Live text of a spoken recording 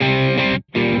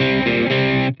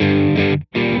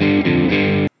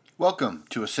Welcome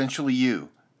to Essentially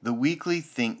You, the weekly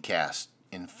ThinkCast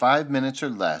in 5 minutes or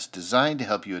less, designed to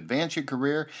help you advance your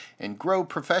career and grow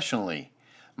professionally.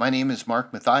 My name is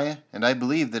Mark Mathia, and I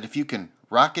believe that if you can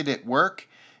rock it at work,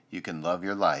 you can love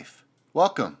your life.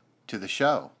 Welcome to the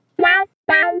show.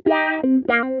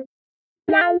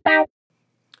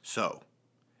 So,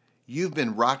 you've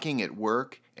been rocking at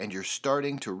work and you're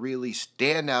starting to really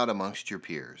stand out amongst your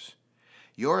peers.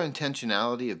 Your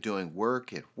intentionality of doing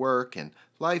work and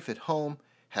life at home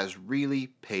has really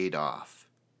paid off.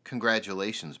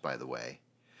 Congratulations, by the way.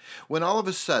 When all of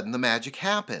a sudden the magic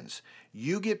happens,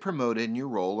 you get promoted in your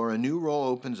role or a new role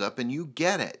opens up and you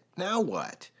get it. Now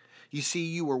what? You see,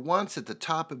 you were once at the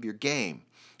top of your game,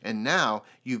 and now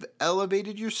you've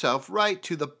elevated yourself right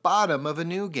to the bottom of a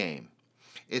new game.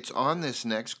 It's on this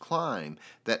next climb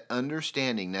that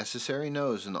understanding necessary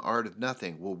no's and the art of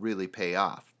nothing will really pay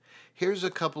off. Here's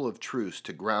a couple of truths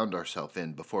to ground ourselves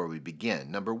in before we begin.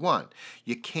 Number one,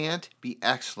 you can't be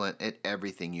excellent at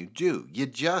everything you do. You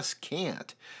just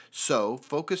can't. So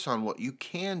focus on what you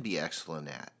can be excellent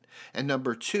at. And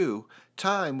number two,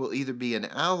 time will either be an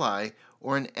ally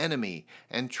or an enemy.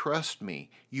 And trust me,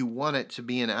 you want it to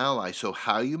be an ally, so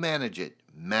how you manage it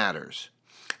matters.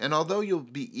 And although you'll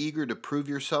be eager to prove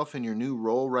yourself in your new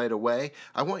role right away,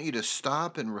 I want you to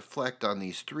stop and reflect on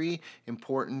these 3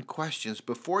 important questions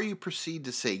before you proceed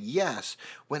to say yes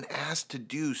when asked to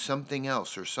do something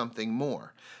else or something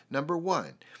more. Number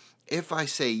 1, if I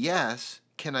say yes,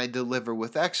 can I deliver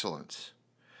with excellence?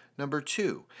 Number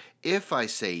 2, if I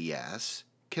say yes,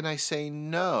 can I say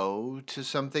no to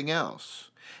something else?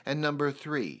 And number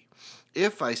 3,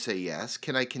 if I say yes,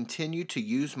 can I continue to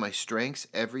use my strengths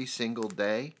every single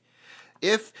day?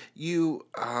 If you,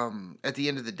 at the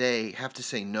end of the day, have to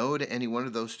say no to any one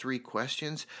of those 3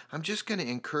 questions, I'm just going to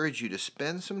encourage you to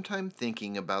spend some time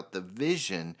thinking about the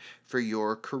vision for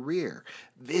your career.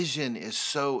 Vision is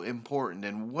so important,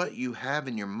 and what you have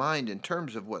in your mind in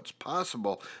terms of what's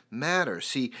possible matters.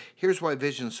 See, here's why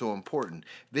vision is so important.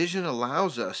 Vision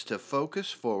allows us to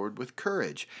focus forward with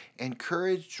courage, and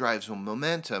courage drives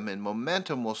momentum, and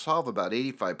momentum will solve about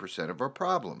 85% of our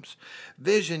problems.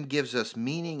 Vision gives us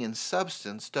meaning and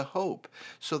substance to hope,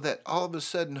 so that all of a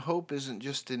sudden hope isn't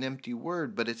just an empty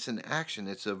word, but it's an action,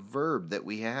 it's a verb that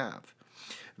we have.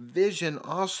 Vision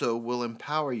also will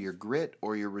empower your grit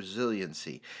or your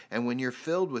resiliency, and when you're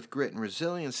filled with grit and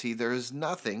resiliency, there is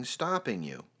nothing stopping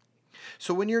you.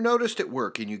 So when you're noticed at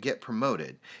work and you get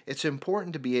promoted, it's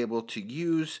important to be able to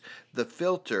use the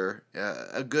filter,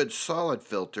 a good solid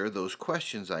filter, those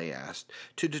questions I asked,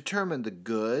 to determine the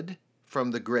good from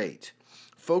the great.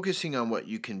 Focusing on what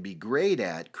you can be great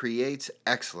at creates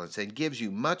excellence and gives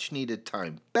you much needed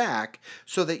time back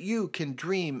so that you can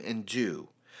dream and do.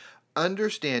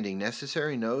 Understanding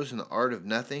necessary no's and the art of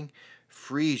nothing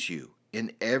frees you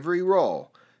in every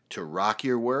role to rock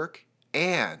your work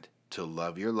and to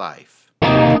love your life.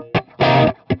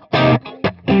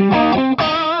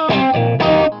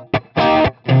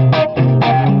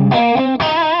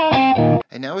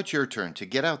 And now it's your turn to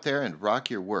get out there and rock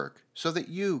your work so that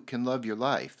you can love your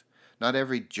life. Not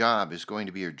every job is going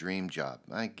to be your dream job.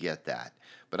 I get that.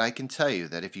 But I can tell you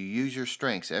that if you use your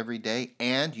strengths every day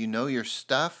and you know your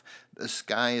stuff, the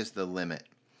sky is the limit.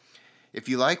 If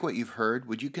you like what you've heard,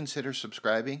 would you consider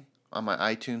subscribing on my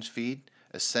iTunes feed?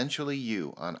 Essentially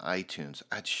You on iTunes.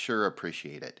 I'd sure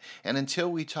appreciate it. And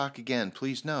until we talk again,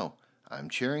 please know I'm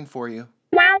cheering for you.